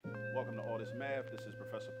Welcome to All This Math. This is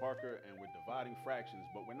Professor Parker, and we're dividing fractions,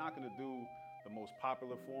 but we're not going to do the most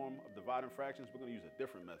popular form of dividing fractions. We're going to use a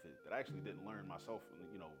different method that I actually didn't learn myself,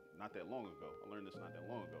 not that long ago. I learned this not that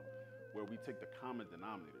long ago, where we take the common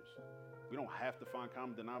denominators. We don't have to find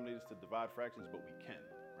common denominators to divide fractions, but we can,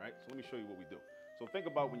 right? So let me show you what we do. So think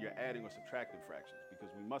about when you're adding or subtracting fractions, because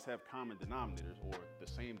we must have common denominators or the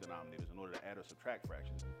same denominators in order to add or subtract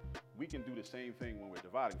fractions. We can do the same thing when we're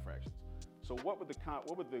dividing fractions. So what would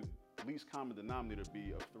the least common denominator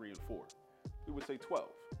be of 3 and 4? We would say 12,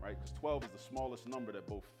 right? Because 12 is the smallest number that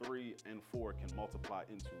both 3 and 4 can multiply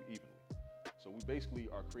into evenly. So we basically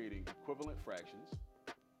are creating equivalent fractions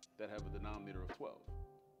that have a denominator of 12,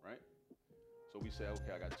 right? So we say,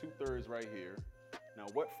 okay, I got 2/3 right here. Now,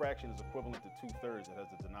 what fraction is equivalent to 2/3 that has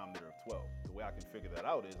a denominator of 12? The way I can figure that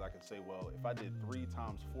out is I can say, well, if I did 3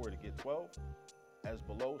 times 4 to get 12, as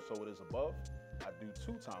below, so it is above, I do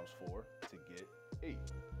 2 times 4 to get 8.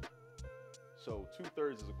 So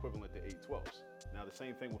 2/3 is equivalent to 8/12. Now the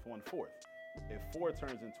same thing with 1/4. If 4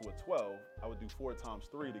 turns into a 12, I would do 4 times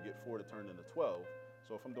 3 to get 4 to turn into 12.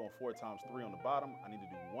 So if I'm doing 4 times 3 on the bottom, I need to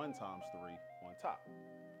do 1 times 3 on top.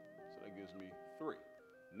 So that gives me 3.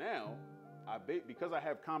 Now, because I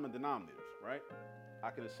have common denominators, right?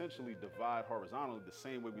 I can essentially divide horizontally the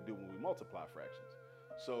same way we do when we multiply fractions.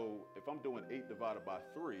 So if I'm doing 8 divided by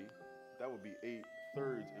 3, that would be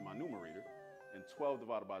 8/3 in my numerator, and 12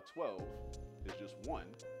 divided by 12 is just 1.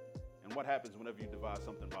 And what happens whenever you divide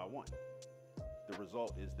something by 1? The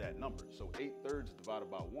result is that number. So 8/3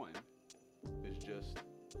 divided by 1 is just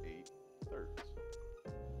 8/3.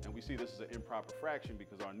 And we see this is an improper fraction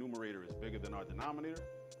because our numerator is bigger than our denominator.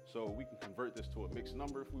 So we can convert this to a mixed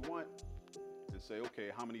number if we want and say, okay,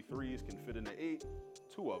 how many 3's can fit into 8?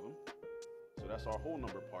 2 of them. So that's our whole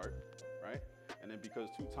number part, right? And then because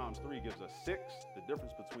 2 times 3 gives us 6, the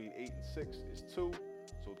difference between 8 and 6 is 2.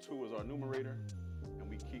 So 2 is our numerator, and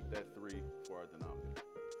we keep that 3 for our denominator.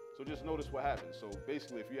 So just notice what happens. So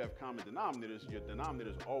basically, if you have common denominators, your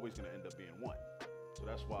denominator is always going to end up being 1. So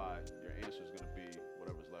that's why your answer is going to be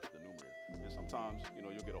whatever's left of the numerator. And sometimes,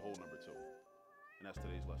 you'll get a whole number too. And that's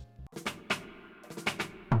today's lesson.